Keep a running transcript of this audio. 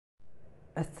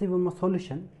SC Verma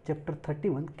solution, chapter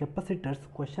 31, capacitors,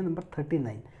 question number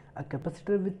 39. A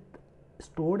capacitor with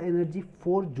stored energy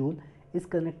 4 joule is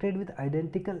connected with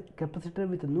identical capacitor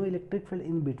with no electric field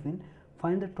in between.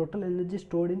 Find the total energy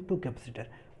stored in two capacitor.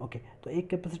 Okay तो एक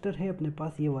capacitor है अपने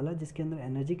पास ये वाला जिसके अंदर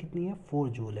energy कितनी है 4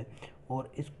 जूल है,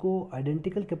 और इसको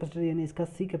आइडेंटिकल कैपेसिटर यानी इसका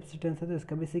सी कैपेसिटेंस है तो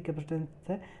इसका भी सी कैपेसिटेंस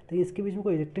है, तो इसके बीच में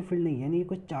कोई इलेक्ट्रिक फील्ड नहीं है, यानी ये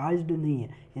कोई चार्ज नहीं है,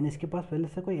 यानी इसके पास पहले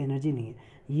से कोई एनर्जी नहीं है।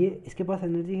 ये इसके पास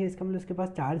एनर्जी है, इसका मतलब इसके पास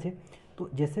चार्ज है। तो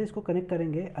जैसे इसको कनेक्ट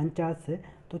करेंगे अनचार्ज से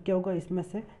तो क्या होगा, इसमें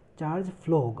से चार्ज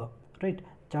फ्लो होगा, राइट।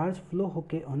 चार्ज फ्लो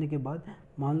होने के बाद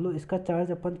मान लो इसका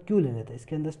चार्ज अपन क्यू ले लेते हैं,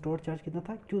 इसके अंदर स्टोर चार्ज कितना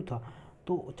था क्यू था,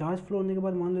 तो चार्ज फ्लो होने के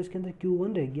बाद मान लो इसके अंदर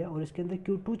Q1 रह गया और इसके अंदर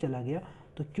Q2 चला गया,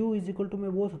 तो Q इज इक्वल टू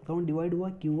मैं बोल सकता हूँ डिवाइड हुआ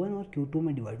Q1 और Q2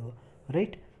 में डिवाइड हुआ,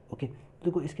 राइट। ओके तो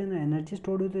देखो इसके अंदर एनर्जी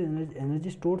स्टोर्ड हुई, तो एनर्जी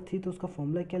स्टोर्ड थी तो उसका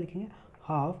फॉर्मूला क्या लिखेंगे,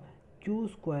 हाफ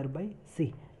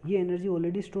Q²/C। ये एनर्जी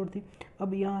ऑलरेडी स्टोर थी।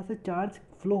 अब यहाँ से चार्ज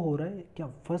फ्लो हो रहा है क्या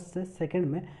फर्स्ट से सेकेंड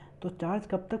में, तो चार्ज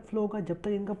कब तक फ्लो होगा, जब तक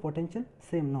इनका पोटेंशियल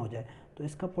सेम ना हो जाए। तो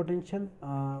इसका पोटेंशियल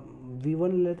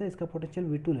V1 ले लेते हैं, इसका पोटेंशियल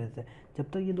V2 ले लेते हैं। जब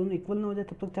तक ये दोनों इक्वल ना हो जाए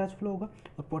तब तक चार्ज फ्लो होगा।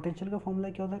 और पोटेंशियल का फॉर्मूला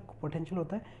क्या होता है, पोटेंशियल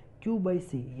होता है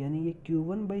Q/C, यानी ये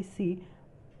Q1/C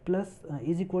plus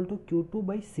is equal to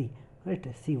Q2/C, right,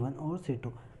 C1 और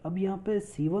C2। अब यहाँ पे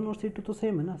C1 और C2 तो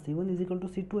सेम है ना, C1 is equal to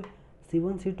C2 है,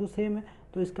 C1 C2 सेम है,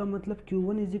 तो इसका मतलब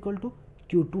Q1 is equal to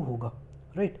Q2 होगा,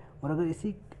 राइट। और अगर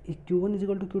इसी Q1 is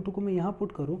equal to Q2 को मैं यहाँ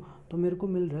पुट करूँ तो मेरे को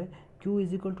मिल रहा है Q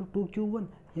is equal to 2Q1,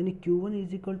 यानी Q1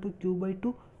 is equal to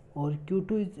Q/2 और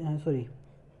Q2 is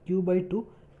Q/2,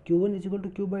 Q1 is equal to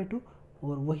Q/2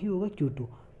 और वही होगा Q2।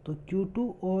 तो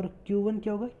Q2 और Q1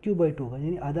 क्या होगा, Q/2 होगा,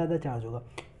 यानी आधा आधा चार्ज होगा,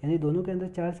 यानी दोनों के अंदर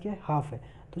चार्ज क्या है, हाफ है।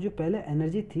 तो जो पहले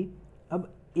एनर्जी थी,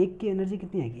 अब एक की एनर्जी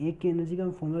कितनी आएगी, एक की एनर्जी का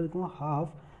मैं फॉर्मूला लिखूँगा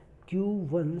हाफ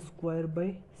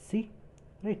Q1²/C,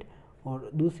 राइट, और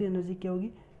दूसरी एनर्जी क्या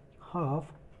होगी,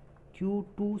 हाफ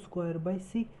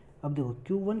Q2²/C। अब देखो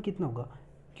Q1 कितना होगा,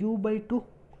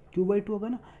 Q/2 होगा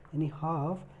ना, यानी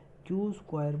हाफ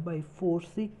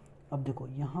Q²/4C। अब देखो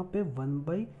यहाँ पे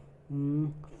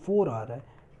 1/4 आ रहा है,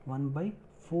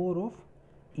 1/4 ऑफ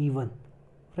E1,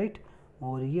 राइट,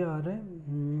 और ये आ रहा है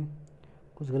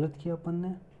कुछ गलत किया अपन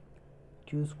ने,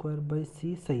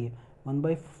 Q²/C सही है,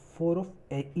 1/4 ऑफ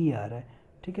E आ रहा है,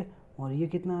 ठीक है। और ये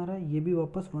कितना आ रहा है, ये भी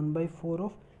वापस 1/4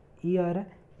 ऑफ E आ रहा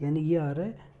है, यानी ये आ रहा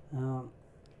है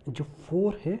जो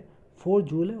 4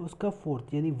 जूल है उसका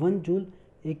फोर्थ, यानी 1 जूल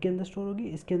एक के अंदर स्टोर होगी,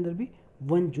 इसके अंदर भी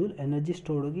 1 जूल एनर्जी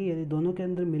स्टोर होगी, यानी दोनों के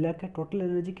अंदर मिला के टोटल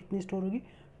एनर्जी कितनी स्टोर होगी,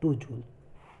 2 जूल।